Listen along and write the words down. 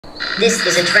This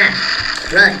is a trap.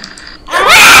 Run.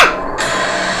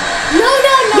 No,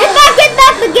 no, no.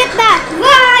 Get back.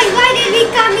 Why did we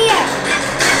come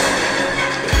here?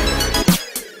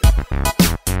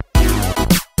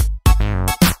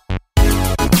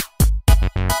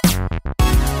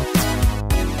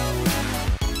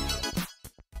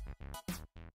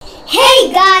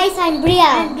 Hey guys, I'm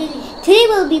Bryelle. I'm Billie. Today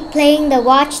we'll be playing the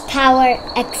Watchtower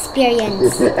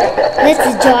Experience.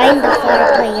 Let's join the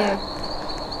 4-player.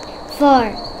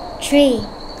 4, 3,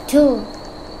 2,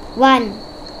 1.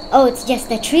 Oh, it's just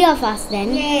the 3 of us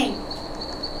then. Yay.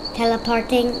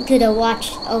 Teleporting to the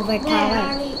Watchtower Where Tower.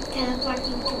 are we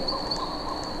teleporting to?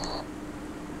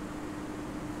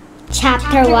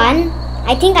 Chapter 1.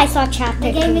 I think I saw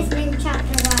chapter The game 2. is named Chapter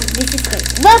 1. This is good.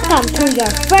 Welcome to your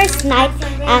first night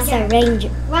as a ranger.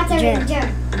 What's a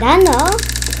ranger? Dunno.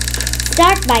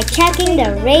 Start by checking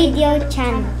the radio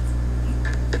channel.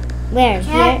 Where?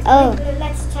 Check. Here? Oh,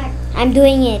 Let's check. I'm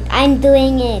doing it.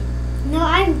 No,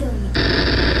 I'm doing it.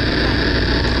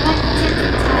 What? Check the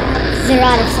channel. 0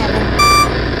 out of 7.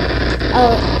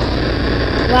 Oh,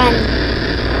 1,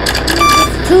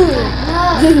 2.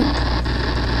 No.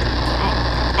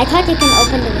 I thought you can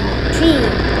open the window.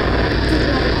 3.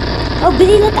 Oh,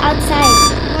 Billie, look outside.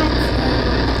 What?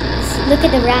 Look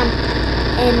at the ramp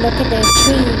and look at the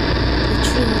tree. The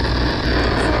tree.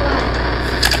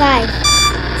 5,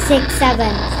 6,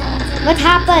 7. What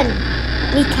happened?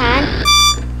 We can't.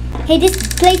 Hey, this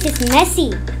place is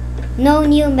messy. No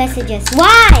new messages.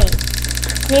 Why?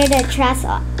 Clear the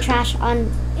trash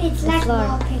on It's the like floor.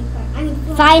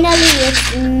 wallpaper. Finally,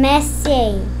 it's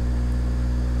messy.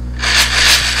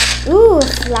 Ooh,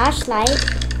 flashlight.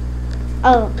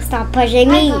 Oh, stop pushing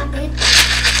I me. got it.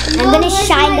 I'm gonna where's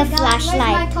shine my the gun?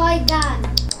 flashlight. Where's my toy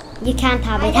gun? You can't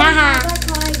have I it. don't Haha. have a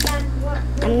toy gun.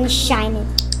 I'm gonna shine it.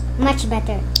 Much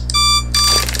better.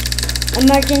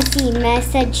 Emergency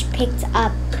message picked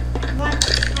up. What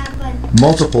happened?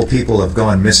 Multiple people have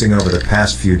gone missing over the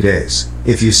past few days.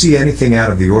 If you see anything out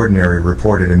of the ordinary,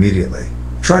 report it immediately.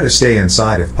 Try to stay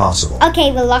inside if possible.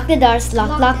 Okay, we'll lock the doors.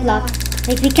 Lock.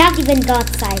 Like we can't even go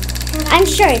outside. I'm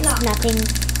sure it's nothing.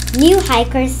 New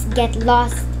hikers get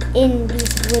lost in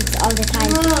these woods all the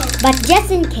time. Whoa. But just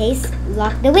in case,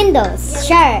 lock the windows.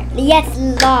 Sure. Yes,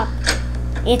 lock.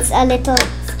 It's a little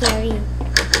scary.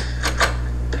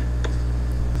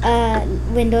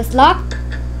 Windows locked?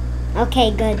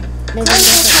 Okay, good. The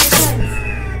windows are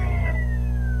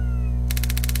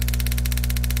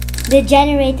The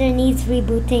generator needs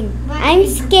rebooting. What I'm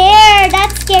is- scared.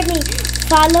 That scared me.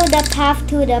 Follow the path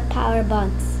to the power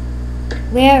box.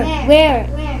 Where? Where?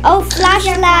 Oh, Where's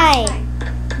your flashlight.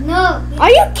 No. Are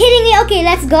you kidding me? Okay,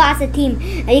 let's go as a team.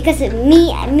 Because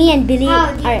me and Billie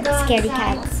How do you are go scaredy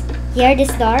outside? cats. Here,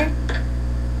 this door.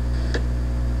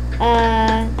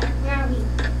 Where are we?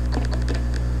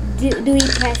 Do we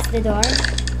press the door?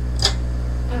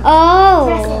 Press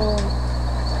Oh.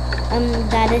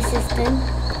 DadTheAssistant.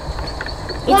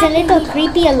 It's What a little do we-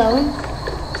 creepy alone.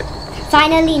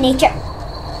 Finally, nature.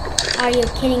 Are you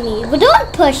kidding me? But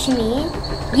don't push me.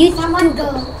 Someone go.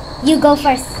 You go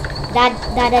first.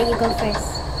 Dada, you go first.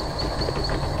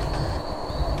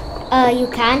 You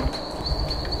can't.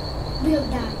 We'll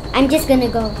die. I'm just gonna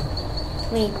go.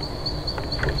 Wait.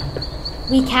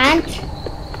 We can't?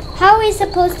 How are we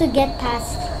supposed to get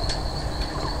past?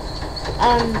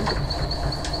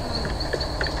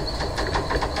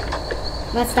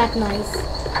 What's that noise?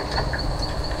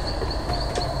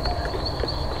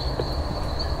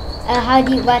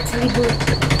 What's reboot?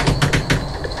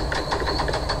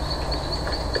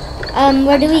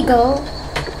 Where do we go?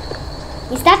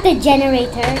 Is that the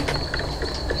generator?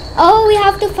 Oh, we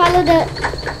have to follow the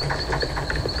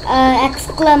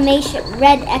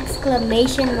red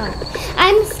exclamation mark.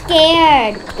 I'm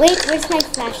scared. Wait, where's my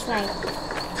flashlight?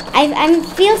 I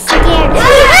feel scared.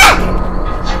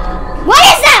 What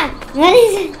is that? What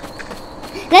is it?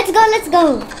 Let's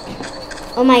go.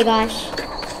 Oh my gosh.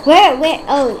 Where?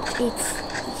 Oh,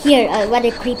 it's here. What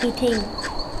a creepy thing.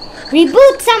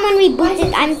 Reboot! Someone reboot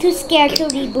it. I'm too scared to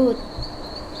reboot.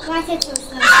 Why is it so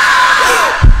slow?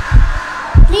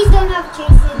 Please don't have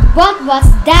chasing. What was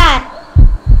that?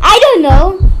 I don't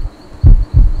know.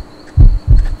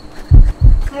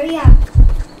 Hurry up.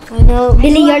 Oh no,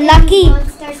 Billie, you're lucky.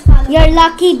 Monsters follow You're me.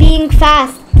 lucky being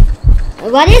fast.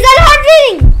 What is that heart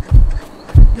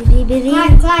beating? Billie.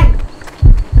 Climb.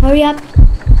 Hurry up.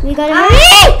 We gotta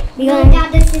hurry. We No,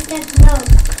 gotta DadTheAssistant, no.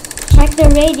 check the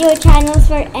radio channels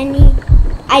for any,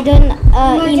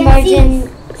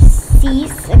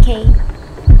 emergencies. Okay.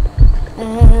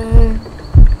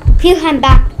 Phew, I'm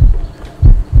back.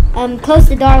 Close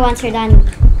the door once you're done,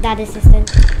 DadTheAssistant.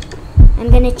 I'm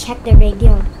gonna check the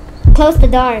radio. close the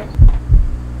door.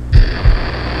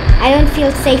 I don't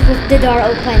feel safe with the door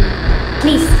open.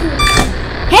 Please.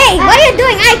 Hey, what are you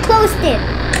doing? I closed it.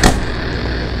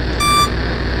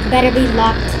 Better be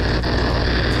locked.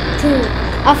 2.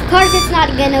 Of course it's not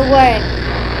gonna work.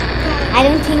 I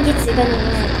don't think it's gonna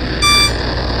work.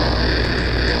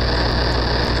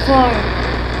 4,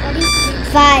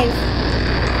 5,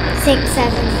 6,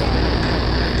 7.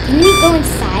 Can we go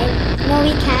inside? No,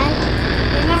 we can't.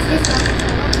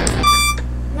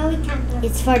 No, we can't.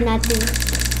 It's for nothing.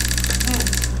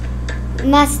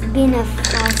 Must be a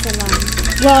false alarm.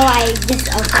 Well, I just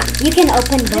open. You can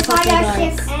open The both of the fire doors.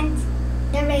 shift and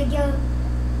the radio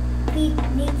feed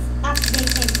needs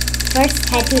updating. First,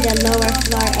 head to the lower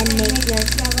floor and make your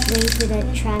way to the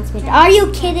transmitter. Are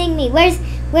you kidding me? Where's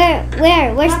Not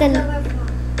the lower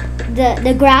floor.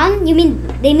 the ground? You mean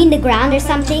they mean the ground or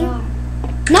something?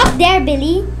 Not there,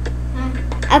 Billy.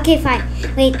 Okay, fine.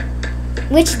 Wait,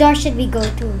 which door should we go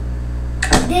to?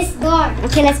 This door.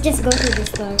 Okay, let's just go to this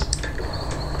door.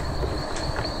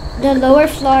 The lower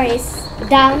floor is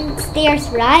downstairs,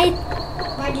 right?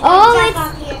 Why did Oh, I it's jump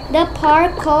up here? the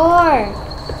parkour.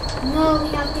 No, we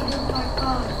have to do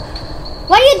parkour.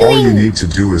 What are you All you doing? need to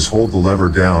do is hold the lever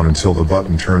down until the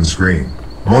button turns green.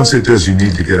 Once it does, you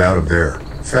need to get out of there.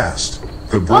 Fast.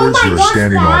 The boards my you're gosh,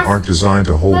 standing on fast. aren't designed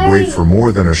to hold Hurry. weight for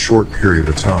more than a short period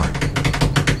of time.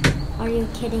 Are you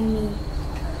kidding me?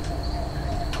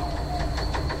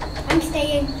 I'm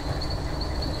staying.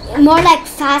 More like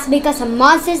fast because a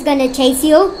monster's gonna chase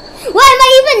you. Why am I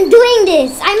even doing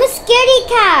this? I'm a scaredy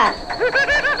cat.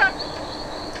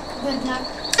 Good luck.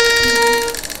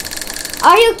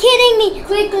 Are you kidding me?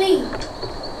 Quickly.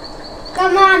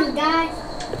 Come on, guys.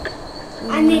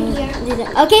 I'm in here.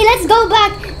 Okay, let's go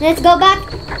back. Let's go back.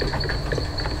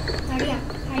 Hurry up.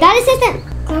 Hurry up.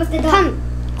 DadTheAssistant, Close the door. come.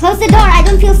 Close the door. I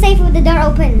don't feel safe with the door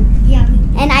open. Yeah, me.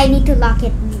 And I need to lock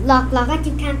it. Lock. But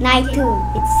you can't. Night lock 2.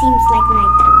 it. It seems like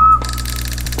night 2.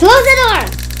 Close the door.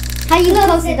 How do you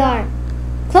close the door?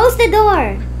 Close the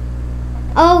door.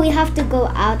 Oh, we have to go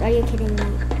out. Are you kidding me?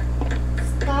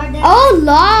 Start the Oh,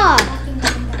 lock. locking the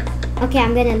windows. Okay,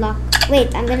 I'm gonna lock.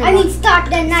 Wait, I'm gonna I lock. mean, start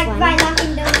the night one. by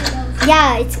locking the windows.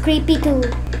 Yeah, it's creepy to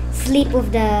sleep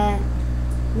with the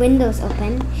windows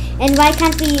open. And why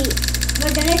can't we?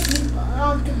 We're gonna sleep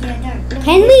all together. Look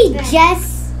Can at we this bed.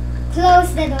 just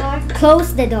close the door?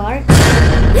 close the door?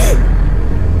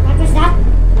 What was that?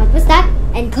 What was that?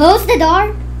 And close the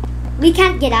door? We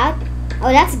can't get out.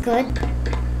 Oh, that's good.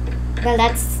 Well,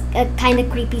 that's kind of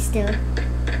creepy still.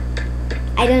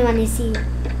 I don't want to see.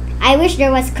 I wish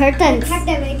there was curtains. Check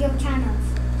the radio channels.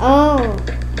 Oh,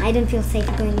 I don't feel safe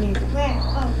going near them. Where?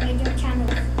 Oh, radio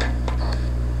channels.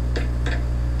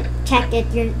 Check it.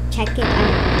 Check it.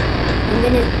 I'm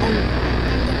gonna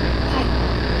Hi.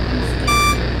 I'm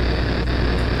scared.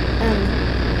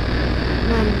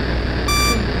 1,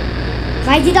 2.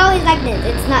 Why is it always like this?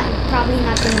 It's not probably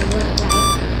not gonna work, right?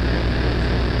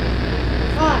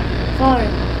 4,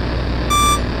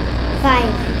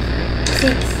 5,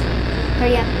 6.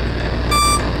 Hurry up.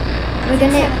 We're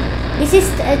gonna. This is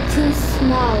too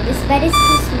small. This bed is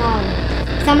too small.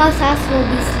 Some of us will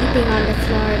be sleeping on the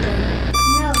floor then.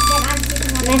 No, then I'm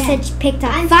sleeping on the bed. Message picked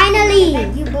up. I'm Finally! sleeping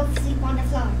on the bed. You both sleep on the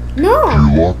floor. No!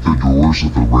 You locked the doors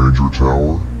of the Ranger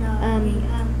Tower? No.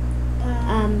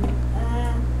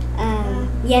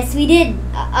 Yes, we did.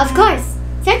 Of course.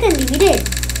 Certainly, we did.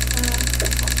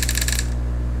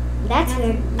 That's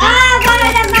weird. One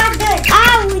of them not good.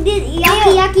 We did.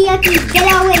 Yucky.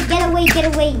 Get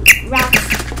away. Rats.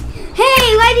 Hey,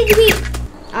 why did we...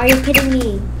 Are you kidding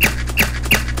me?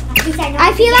 At least I know.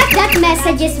 I feel like that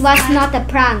message was not a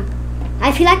prank.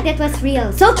 I feel like that was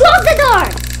real. So close the door!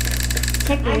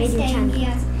 Check the I'm radio staying channel.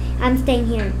 here. I'm staying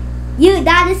here. You,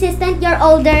 DadTheAssistant, you're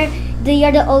older.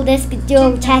 You're the oldest.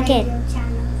 You'll check the it. radio channels.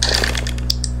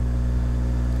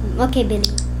 Okay, Billy.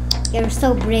 You're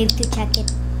so brave to check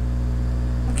it.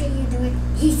 Okay, you do it.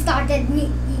 He started me.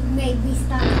 He made me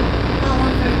start all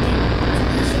over again. So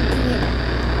he should do it.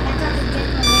 I thought he did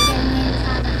already and then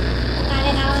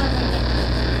started all over again.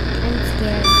 I'm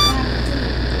scared.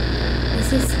 1, 2. This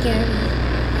is scary.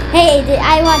 Hey,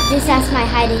 I want this as my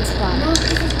hiding spot. No,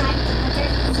 this is my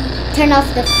other. Turn off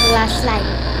the flashlight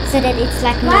so that it's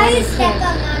like no Why one you is step here.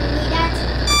 on me? That's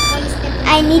why you step on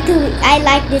I me. need to. I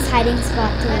like this hiding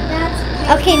spot But too. that's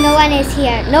Okay, no one is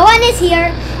here. No one is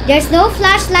here. There's no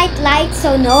flashlight light,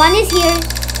 so no one is here.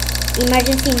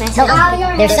 Emergency message. Help Now me.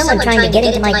 you're There's here. someone trying to get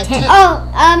into my tent. Oh,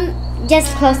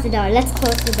 just close the door. Let's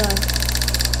close the door.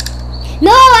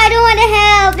 No, I don't want to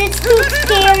help. It's too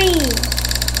scary.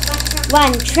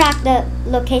 1. Track the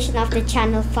location of the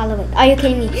channel. Follow it. Are you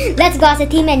kidding me? Let's go as a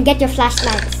team and get your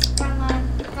flashlights. Come on.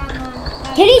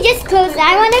 Can you just close?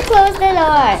 I want to close the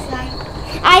door.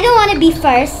 I don't want to be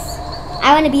first.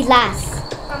 I want to be last.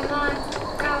 Come on.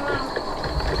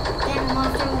 Then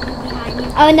monster will be behind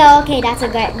you. Oh no, okay, that's a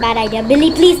bad idea.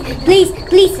 Billy, please.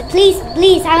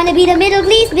 I want to be the middle,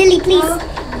 please. Billy, please. No.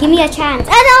 Give me a chance.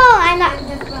 Oh no, I'm not. I'm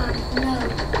the front.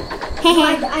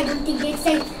 No. I don't think it's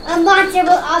safe. A monster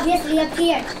will obviously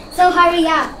appear. So hurry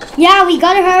up. Yeah, we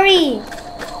gotta hurry.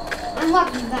 I'm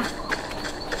walking back.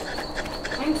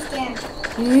 I'm scared.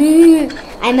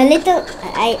 I'm a little.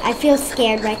 I feel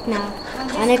scared right now.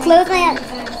 I wanna close my eyes.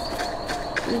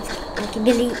 Okay,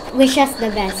 Billy, wish us the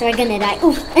best. We're gonna die.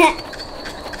 Oof.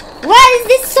 What is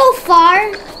this so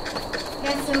far?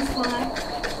 That's so far.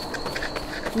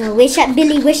 No,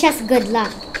 Billy, wish us good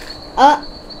luck. Oh.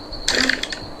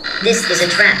 This is a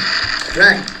trap.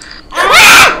 Run.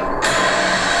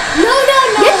 No.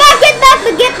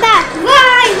 Get back.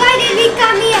 Why did we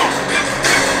come here?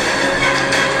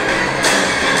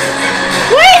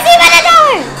 Where is even the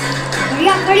door?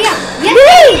 Hurry up. Yes,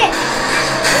 Billy! we did it.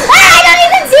 I don't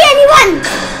even see anyone.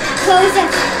 Close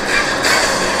it.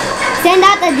 Send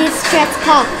out a distress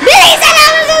call. Billy, send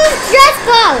out a distress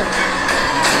call.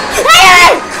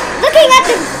 Looking at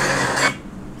the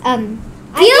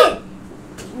view.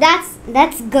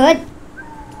 That's good.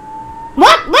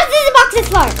 What's this boxes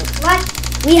for? What?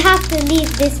 We have to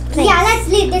leave this place. Yeah, let's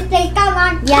leave this place. Come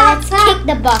on. Yeah, let's kick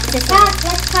the boxes.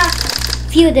 Let's pack.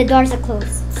 Phew, the doors are closed.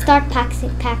 Start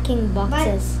packing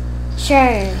boxes.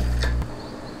 Sure.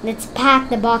 Let's pack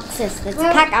the boxes. Let's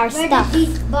pack our stuff. Where did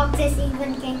these boxes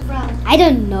even came from? I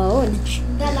don't know.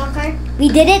 The locker? We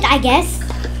did it, I guess.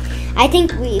 I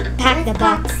think we packed the Let's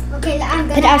box. pack. Okay, I'm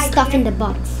gonna Put our hide stuff here. in the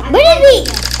box. I'm Where hiding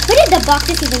did the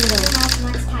boxes even here. go? We don't have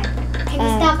much time. Can you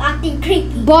stop acting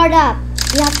creepy? Board up.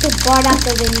 We have to board up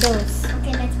the windows.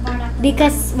 Okay, let's board up. the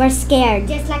Because we're scared.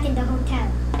 window. Just like in the hotel.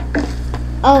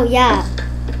 Oh, yeah.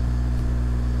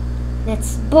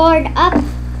 Let's board up.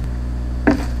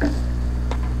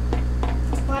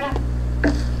 Let's board up.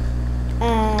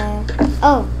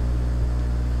 Oh.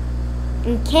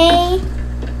 Okay.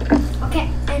 Okay,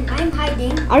 and I'm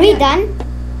hiding. Are we done?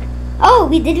 Oh,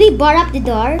 did we board up the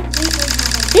door?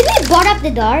 Did we board up the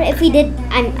door? If we did,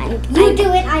 You do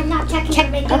it. I'm not checking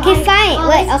the radio. Okay, fine.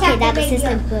 Always Wait, okay, check the that radio.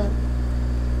 assistant will.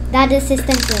 That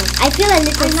assistant will. I feel a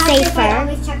little I'm not sure if I safer.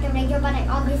 always check the radio, but I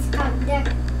always come there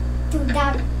to do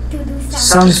something.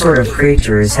 Some sort of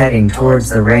creature is heading towards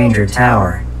the ranger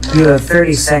tower. You have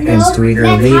 30 seconds No, to either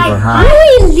let's leave hide. or How hide.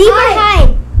 do we leave or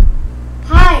hide?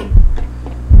 Hide.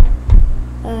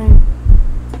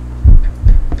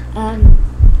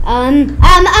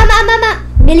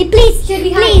 Billy, please, Should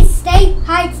we please.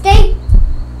 hide? Stay.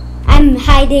 I'm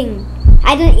hiding.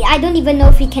 I don't even know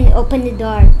if we can open the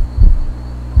door.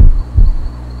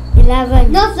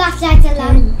 11. No flashlights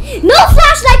allowed. 10. No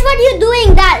flashlight. What are you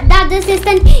doing? That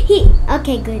assistant.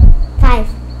 Okay, good. 5,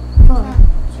 4.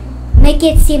 Make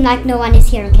it seem like no one is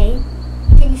here. Okay.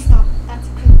 Can you stop? That's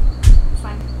creepy.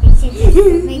 Fine. It's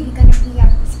maybe gonna be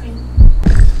our screen.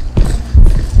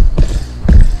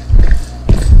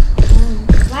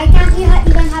 Why can't you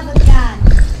even have a gun?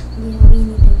 Yeah, we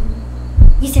need a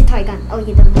gun. Use a toy gun. Oh,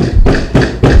 you don't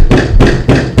know.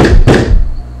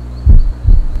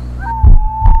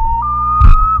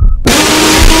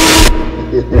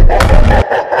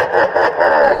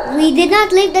 We did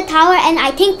not leave the tower and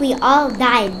I think we all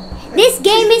died. This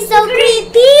game is so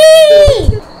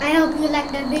creepy! I hope you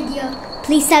liked the video.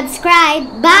 Please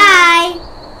subscribe. Bye!